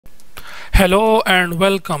Hello and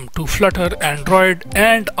welcome to Flutter Android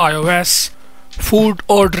and iOS food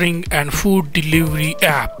ordering and food delivery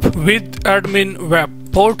app with admin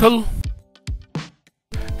web portal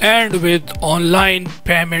and with online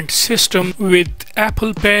payment system with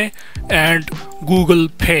Apple Pay and Google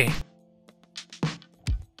Pay.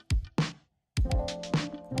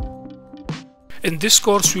 In this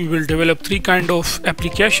course we will develop three kind of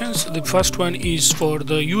applications. The first one is for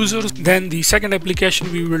the users, then the second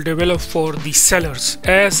application we will develop for the sellers,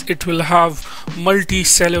 as it will have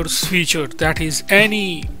multi-sellers feature, that is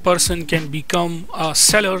any person can become a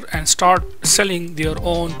seller and start selling their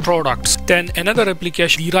own products. Then another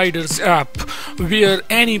application, the riders app, where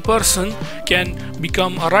any person can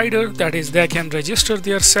become a rider, that is they can register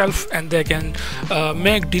themselves and they can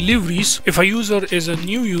make deliveries. If a user is a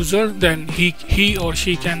new user, then he or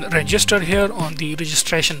she can register here on the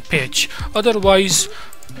registration page. Otherwise,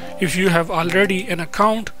 if you have already an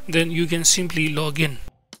account, then you can simply log in.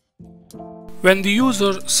 When the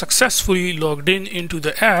user successfully logged in into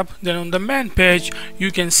the app, then on the main page you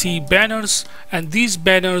can see banners, and these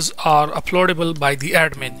banners are uploadable by the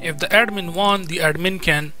admin. If the admin wants, the admin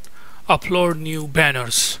can upload new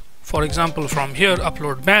banners. For example, from here,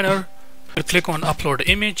 upload banner, you click on upload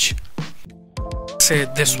image, say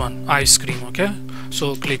this one, ice cream. Okay,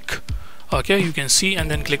 so click OK, you can see,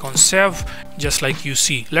 and then click on save, just like you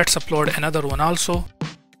see. Let's upload another one also.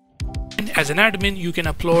 As an admin, you can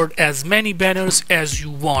upload as many banners as you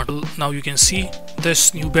want. Now you can see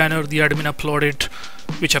this new banner the admin uploaded,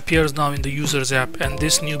 which appears now in the users app, and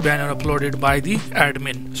this new banner uploaded by the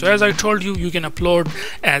admin. So as I told you, you can upload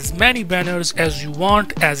as many banners as you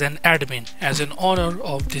want as an admin, as an owner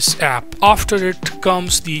of this app. After it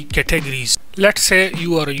comes the categories. Let's say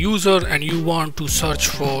you are a user and you want to search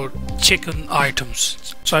for chicken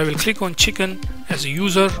items. So I will click on chicken as a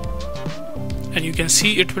user, and you can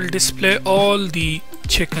see it will display all the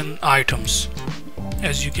chicken items,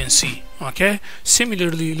 as you can see. Okay,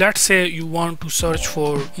 similarly, let's say you want to search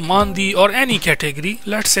for mandi or any category.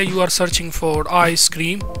 Let's say you are searching for ice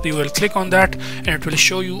cream. You will click on that and it will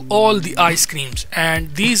show you all the ice creams,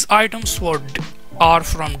 and these items are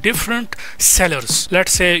from different sellers.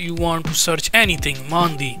 Let's say you want to search anything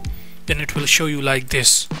mandi, then it will show you like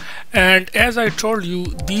this. And as I told you,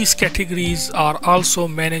 these categories are also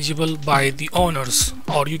manageable by the owners,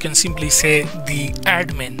 or you can simply say the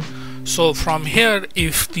admin. So from here,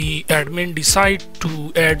 if the admin decide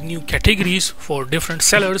to add new categories for different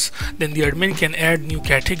sellers, then the admin can add new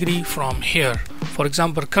category from here. For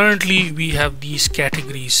example, currently we have these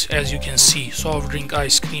categories, as you can see: soft drink,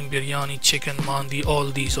 ice cream, biryani, chicken, mandi, all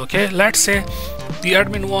these. Okay, let's say the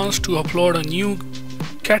admin wants to upload a new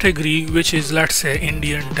category, which is, let's say,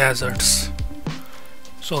 Indian desserts.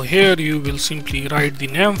 So here you will simply write the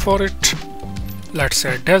name for it, let's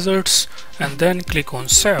say desserts, and then click on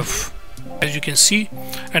save, as you can see,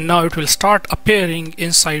 and now it will start appearing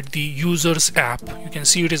inside the users app. You can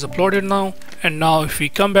see it is uploaded now. And now if we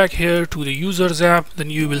come back here to the users app,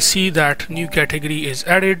 then you will see that new category is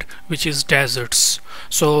added, which is desserts.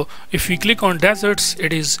 So if we click on desserts,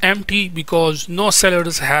 it is empty because no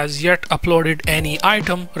sellers has yet uploaded any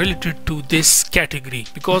item related to this category,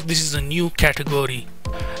 because this is a new category.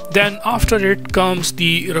 Then after it comes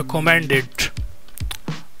the recommended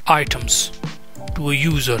items to a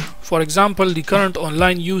user. For example, the current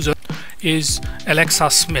online user is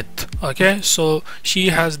Alexa Smith. Okay, so she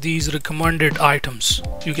has these recommended items.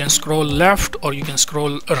 You can scroll left or you can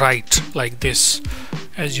scroll right like this,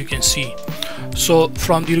 as you can see. So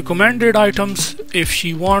from the recommended items, if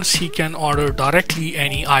she wants, she can order directly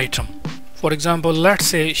any item. For example, let's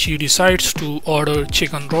say she decides to order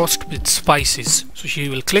chicken roast with spices. So she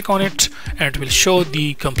will click on it and it will show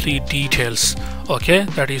the complete details. Okay,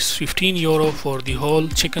 that is €15 for the whole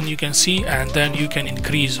chicken, you can see, and then you can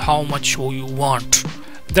increase how much you want.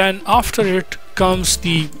 Then after it comes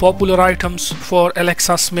the popular items for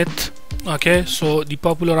Alexa Smith. Okay, so the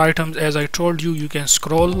popular items, as I told you, you can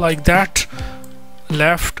scroll like that,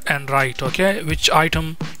 left and right. Okay, which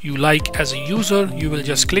item you like as a user, you will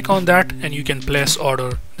just click on that and you can place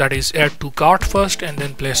order, that is add to cart first and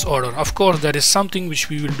then place order. Of course, that is something which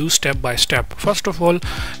we will do step by step. First of all,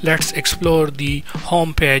 let's explore the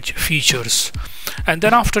home page features, and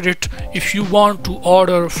then after it, if you want to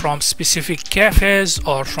order from specific cafes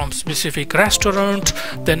or from specific restaurant,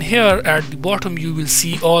 then here at the bottom you will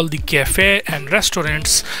see all the cafe and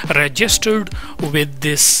restaurants registered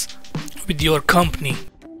with your company.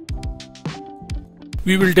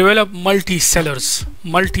 We will develop multi-sellers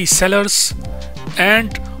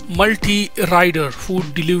and multi-rider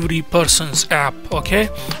food delivery person's app. Okay,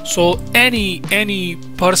 so any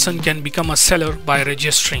person can become a seller by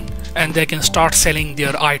registering, and they can start selling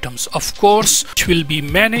their items. Of course, it will be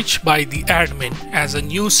managed by the admin. As a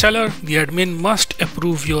new seller, the admin must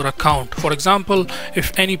approve your account. For example,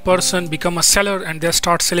 if any person become a seller and they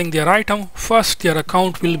start selling their item, first their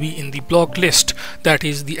account will be in the block list. That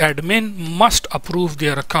is, the admin must approve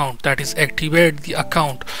their account, that is, activate the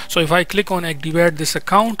account. So if I click on activate this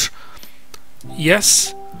account,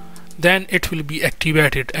 yes, then it will be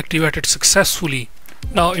activated successfully.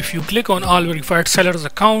 Now if you click on all verified sellers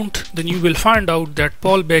account, then you will find out that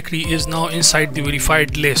Paul Bakery is now inside the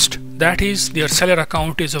verified list. That is, their seller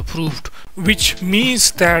account is approved, which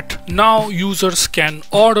means that now users can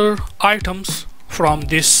order items from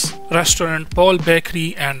this restaurant, Paul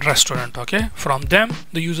Bakery and restaurant. Okay, from them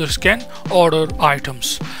the users can order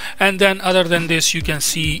items, and then other than this you can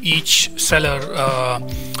see each seller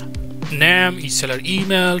name, each seller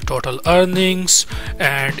email, total earnings,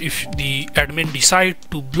 and if the admin decide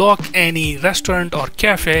to block any restaurant or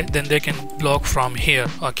cafe, then they can block from here.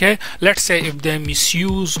 Okay, let's say if they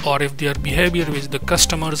misuse or if their behavior with the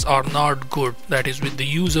customers are not good, that is with the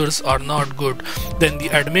users are not good, then the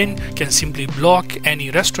admin can simply block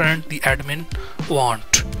any restaurant the admin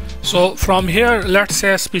want. So from here, let's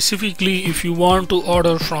say specifically if you want to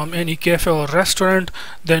order from any cafe or restaurant,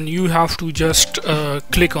 then you have to just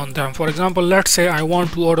click on them. For example, let's say I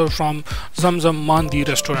want to order from Zamzam Mandi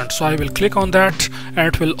restaurant, so I will click on that and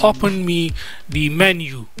it will open me the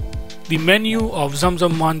menu of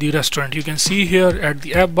Zamzam Mandi restaurant. You can see here at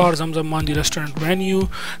the app bar Zamzam Mandi restaurant menu,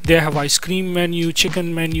 they have ice cream menu,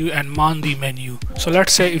 chicken menu and Mandi menu. So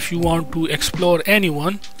let's say if you want to explore any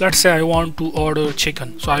one, let's say I want to order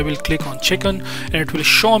chicken, so I will click on chicken and it will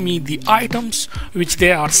show me the items which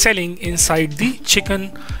they are selling inside the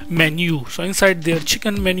chicken menu. So inside their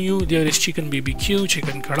chicken menu there is chicken BBQ,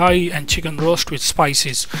 chicken kadai and chicken roast with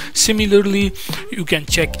spices. Similarly, you can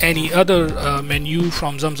check any other menu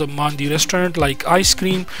from Zamzam Mandi restaurant, like ice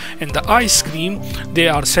cream. In the ice cream they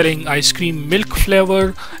are selling ice cream milk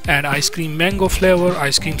flavor and ice cream mango flavor,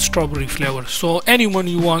 ice cream strawberry flavor. So anyone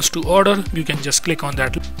you wants to order, you can just click on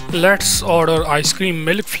that. Let's order ice cream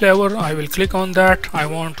milk flavor. I will click on that. I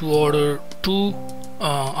want to order 2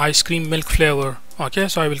 ice cream milk flavor. Okay,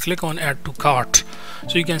 so I will click on add to cart.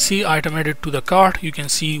 So you can see item added to the cart. You can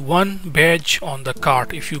see 1 badge on the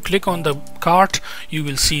cart. If you click on the cart, you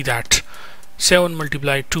will see that 7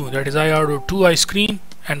 multiplied 2, that is, I ordered 2 ice cream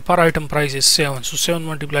and per item price is 7, so 7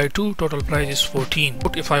 multiplied 2, total price is 14.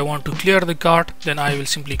 But if I want to clear the cart, then I will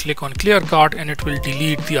simply click on clear cart and it will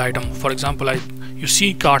delete the item. For example, you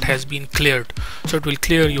see cart has been cleared, so it will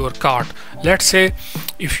clear your cart. Let's say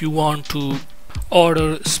if you want to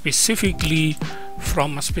order specifically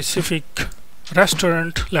from a specific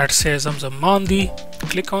restaurant, let's say Zamzam Mandi,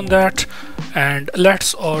 click on that and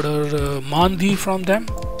let's order Mandi from them.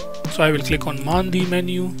 So I will click on Mandi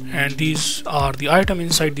menu and these are the item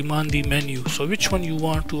inside the Mandi menu. So which one you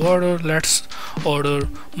want to order? Let's order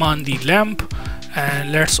Mandi lamp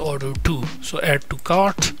and let's order 2. So add to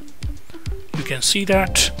cart. You can see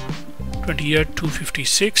that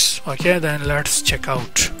 28,256. Okay, then let's check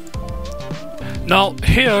out. Now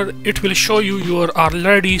here it will show you your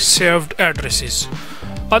already saved addresses.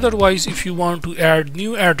 Otherwise, if you want to add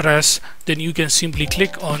new address, then you can simply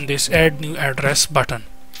click on this add new address button.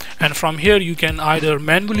 And from here you can either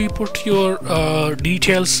manually put your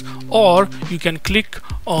details, or you can click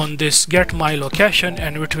on this get my location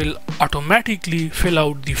and it will automatically fill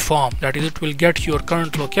out the form. That is, it will get your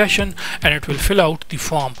current location and it will fill out the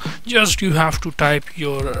form. Just you have to type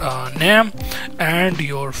your name and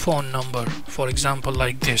your phone number, for example,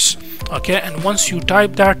 like this. Okay, and once you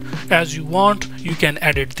type that as you want, you can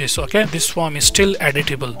edit this. Okay, this form is still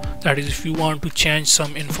editable. That is, if you want to change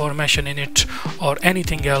some information in it or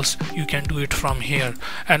anything else, you can do it from here.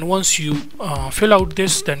 And once you fill out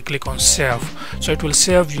this, then click on save. So it will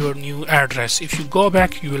save your new address. If you go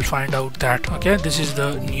back, you will find out that okay, this is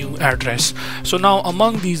the new address. So now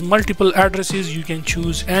among these multiple addresses, you can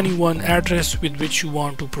choose any one address with which you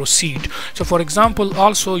want to proceed. So for example,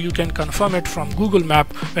 also you can confirm it from Google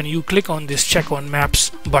Map when you click on this check on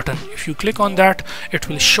maps button. If you click on that, it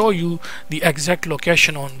will show you the exact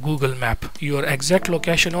location on Google Map, your exact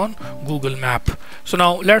location on Google Map. So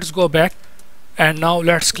now let's go back and now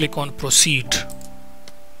let's click on proceed.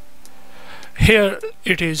 Here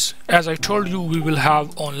it is, as I told you, we will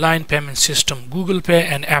have online payment system, Google Pay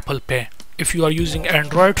and Apple Pay. if you are using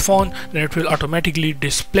Android phone, then it will automatically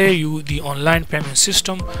display you the online payment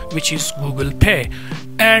system, which is Google Pay.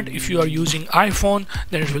 And if you are using iPhone,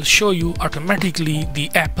 then it will show you automatically the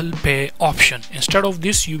Apple Pay option. Instead of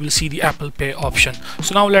this, you will see the Apple Pay option.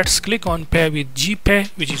 So now let's click on Pay with GPay,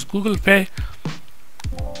 which is Google Pay.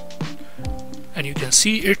 And you can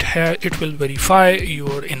see it will verify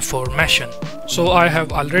your information. So I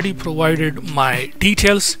have already provided my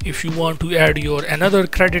details. If you want to add your another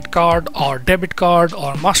credit card or debit card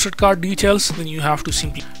or MasterCard details, then you have to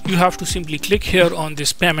simply click here on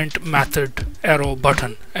this payment method arrow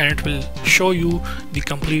button, and it will show you the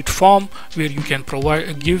complete form where you can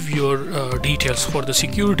give your details. For the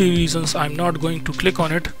security reasons, I'm not going to click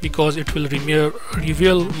on it because it will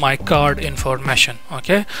reveal my card information.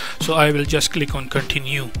 Okay, so I will just click on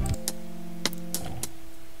continue,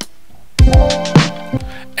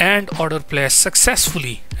 and order placed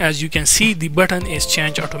successfully. As you can see, the button is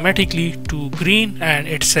changed automatically to green and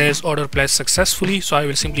it says order placed successfully. So I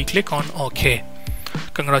will simply click on OK.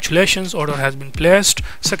 Congratulations, order has been placed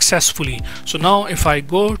successfully. So now if I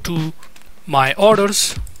go to my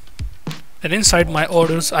orders, then inside my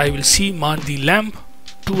orders I will see mandi lamb,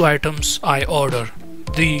 2 items I order.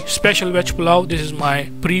 The special veg pulao, this is my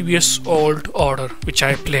previous old order which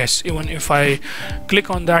I placed. Even if I click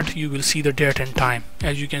on that, you will see the date and time.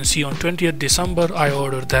 As you can see, on 20th December I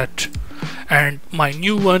ordered that. And my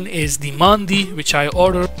new one is the mandi, which I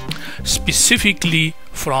ordered specifically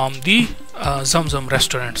from the Zamzam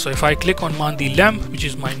restaurant. So if I click on mandi lamb, which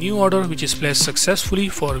is my new order, which is placed successfulully,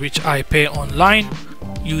 for which I pay online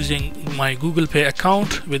using my Google Pay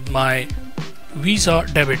account with my Visa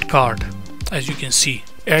debit card. As you can see,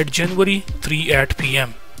 at January 3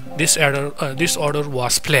 p.m. this order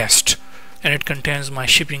was placed, and it contains my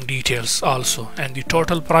shipping details also, and the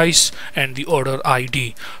total price and the order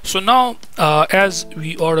ID. So now as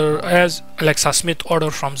Alexa Smith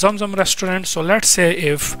order from Zamzam restaurant, so let's say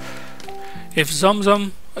if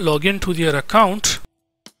Zamzam log into their account,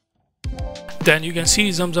 then you can see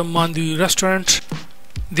Zamzam Mandi restaurant,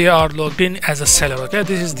 they are logged in as a seller. Okay,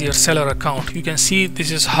 this is their seller account. You can see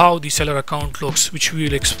this is how the seller account looks, which we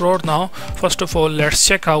will explore now. First of all, let's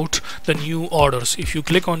check out the new orders. If you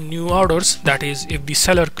click on new orders, that is, if the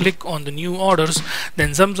seller click on the new orders,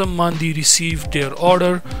 then Zamzam Mandi received their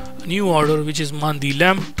order, new order, which is mandi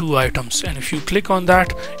lamb, 2 items. And if you click on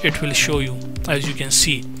that, it will show you. As you can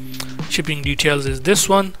see, shipping details is this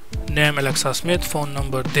one, name Alexa Smith, phone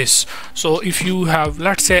number this. So if you have,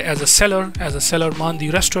 let's say as a seller Mandi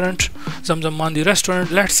restaurant, Zamzam Mandi restaurant,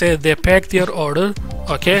 let's say they pack their order,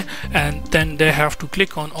 okay, and then they have to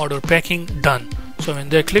click on order packing done. So when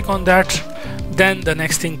they click on that, then the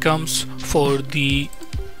next thing comes for the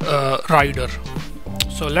rider.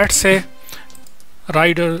 So let's say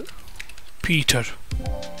rider Peter,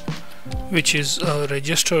 which is a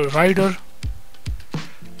registered rider.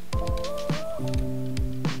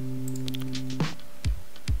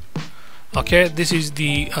 Okay, this is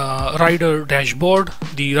the rider dashboard.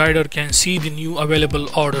 The rider can see the new available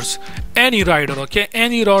orders. Any rider, okay,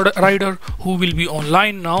 any rider who will be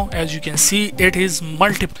online now, as you can see, it is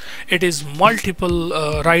multiple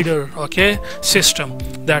rider, okay, system.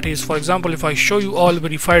 That is, for example, if I show you all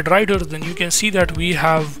verified riders, then you can see that we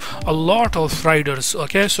have a lot of riders.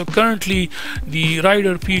 Okay, so currently the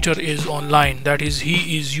rider Peter is online, that is,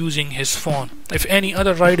 he is using his phone. If any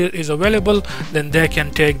other rider is available, then they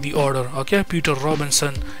can take the order. Okay, Peter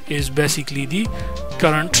Robinson is basically the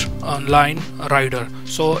current online rider.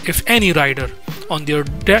 So if any rider on their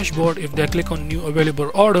dashboard, if they click on new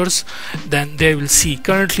available orders, then they will see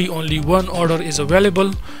currently only one order is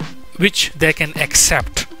available which they can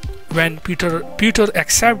accept. When Peter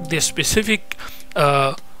accept this specific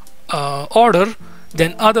order,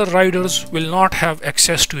 then other riders will not have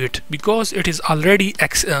access to it because it is already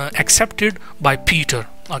accepted by Peter.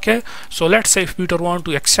 Okay, so let's say if Peter want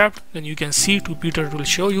to accept, then you can see to Peter will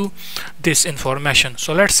show you this information.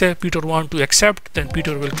 So let's say Peter want to accept, then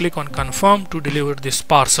Peter will click on confirm to deliver this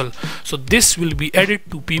parcel. So this will be added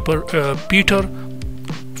to Peter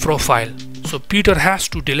profile. So Peter has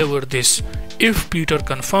to deliver this if Peter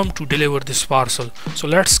confirm to deliver this parcel. So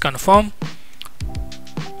let's confirm.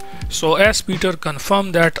 So as Peter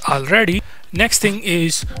confirmed that already, next thing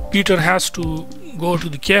is Peter has to go to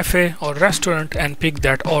the cafe or restaurant and pick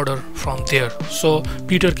that order from there. So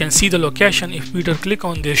Peter can see the location if Peter click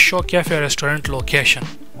on this show cafe restaurant location.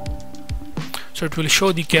 So it will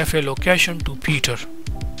show the cafe location to Peter.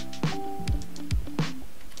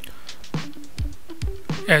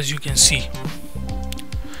 As you can see,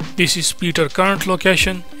 this is Peter current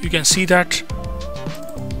location, you can see that.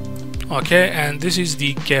 Okay, and this is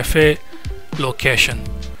the cafe location.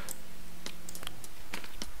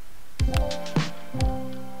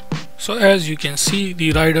 So as you can see,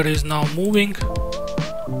 the rider is now moving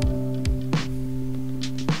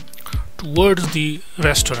towards the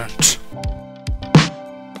restaurant.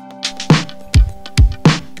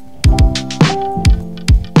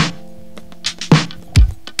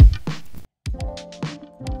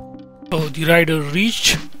 So the rider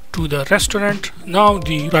reached to the restaurant. Now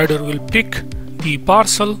the rider will pick the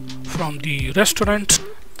parcel from the restaurant.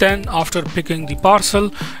 Then after picking the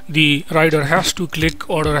parcel, the rider has to click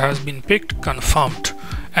order has been picked, confirmed,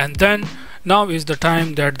 and then now is the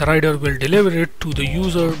time that the rider will deliver it to the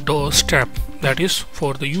user doorstep. That is,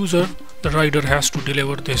 for the user, the rider has to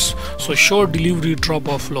deliver this. So show delivery drop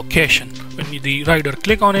off location. When the rider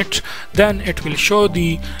click on it, then it will show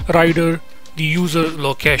the rider the user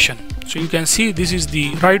location. So you can see this is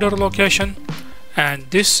the rider location and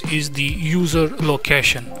this is the user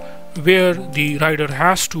location where the rider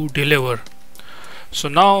has to deliver. So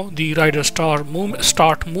now the rider start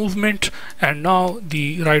movement, and now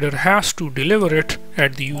the rider has to deliver it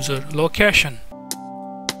at the user location.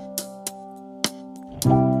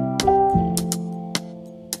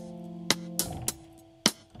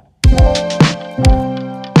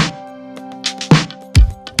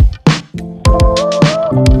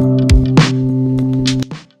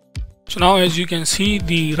 So now as you can see,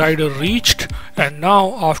 the rider reached, and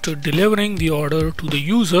now after delivering the order to the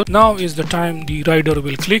user, now is the time the rider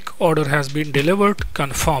will click order has been delivered,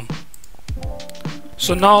 confirm.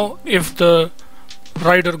 So now if the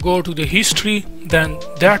rider go to the history, then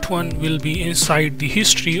that one will be inside the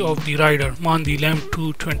history of the rider, Mandi Lamb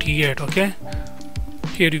 228. Okay,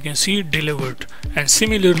 here you can see delivered. And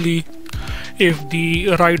similarly, if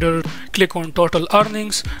the rider click on total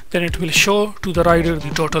earnings, then it will show to the rider the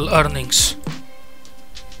total earnings.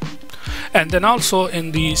 And then also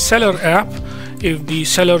in the seller app, if the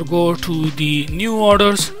seller go to the new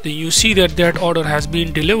orders, then you see that that order has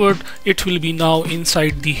been delivered. It will be now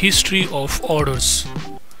inside the history of orders,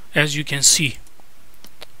 as you can see,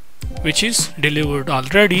 which is delivered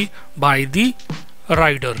already by the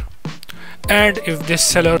rider. And if this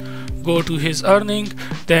seller go to his earning,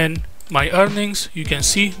 then my earnings, you can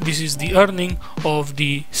see this is the earning of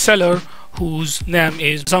the seller whose name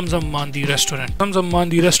is Zamzam Mandi Restaurant. Zamzam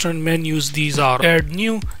Mandi Restaurant menus, these are add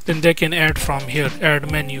new, then they can add from here,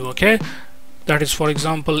 add menu. Okay, that is, for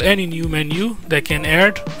example, any new menu they can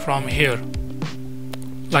add from here,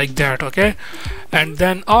 like that. Okay, and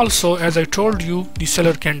then also, as I told you, the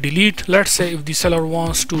seller can delete. Let's say if the seller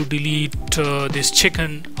wants to delete this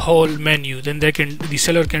chicken whole menu, then the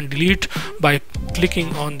seller can delete by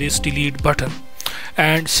clicking on this delete button.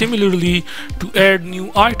 And similarly, to add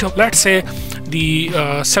new item, let's say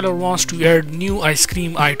the seller wants to add new ice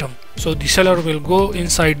cream item, so the seller will go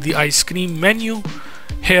inside the ice cream menu.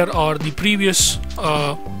 Here are the previous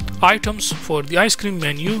items for the ice cream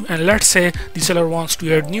menu, and let's say the seller wants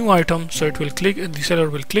to add new item, so the seller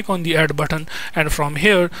will click on the add button, and from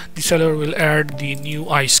here the seller will add the new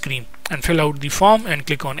ice cream and fill out the form and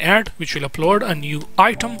click on add, which will upload a new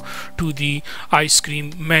item to the ice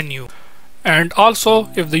cream menu. And also,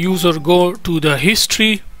 if the user go to the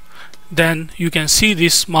history, then you can see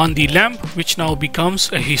this Mandi Lamb, which now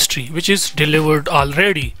becomes a history, which is delivered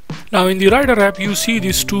already. Now in the rider app, you see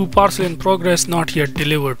these two parcel in progress, not yet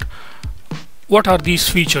delivered. What are these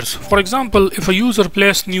features? For example, if a user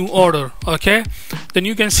place new order, okay, then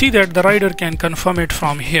you can see that the rider can confirm it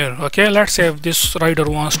from here. Okay, let's say if this rider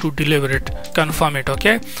wants to deliver it, confirm it.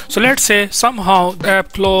 Okay, so let's say somehow the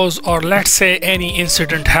app close, or let's say any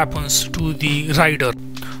incident happens to the rider.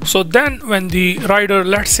 So then when the rider,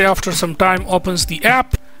 let's say after some time, opens the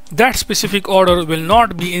app, that specific order will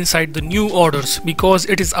not be inside the new orders because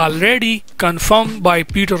it is already confirmed by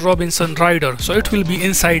Peter Robinson rider. So it will be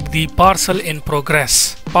inside the parcel in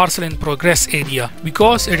progress area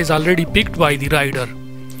because it is already picked by the rider.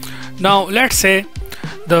 Now let's say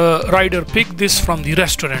the rider picked this from the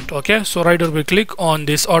restaurant. Okay, so rider will click on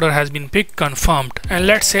this order has been picked, confirmed, and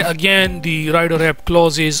let's say again the rider app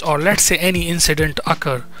closes, or let's say any incident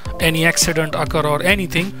occur, any accident occur or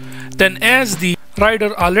anything, then as the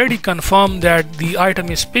rider already confirmed that the item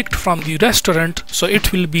is picked from the restaurant, so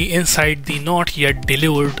it will be inside the not yet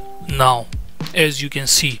delivered now, as you can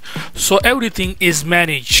see. So everything is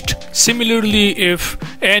managed. Similarly, if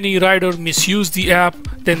any rider misuse the app,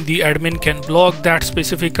 then the admin can block that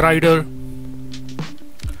specific rider.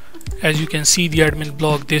 As you can see, the admin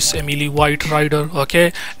block this Emily White rider.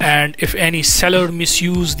 Okay, and if any seller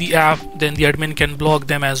misuse the app, then the admin can block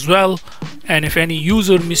them as well. And if any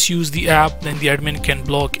user misuse the app, then the admin can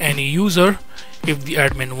block any user if the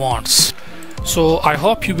admin wants. So I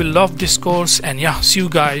hope you will love this course, and yeah, see you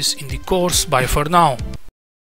guys in the course. Bye for now.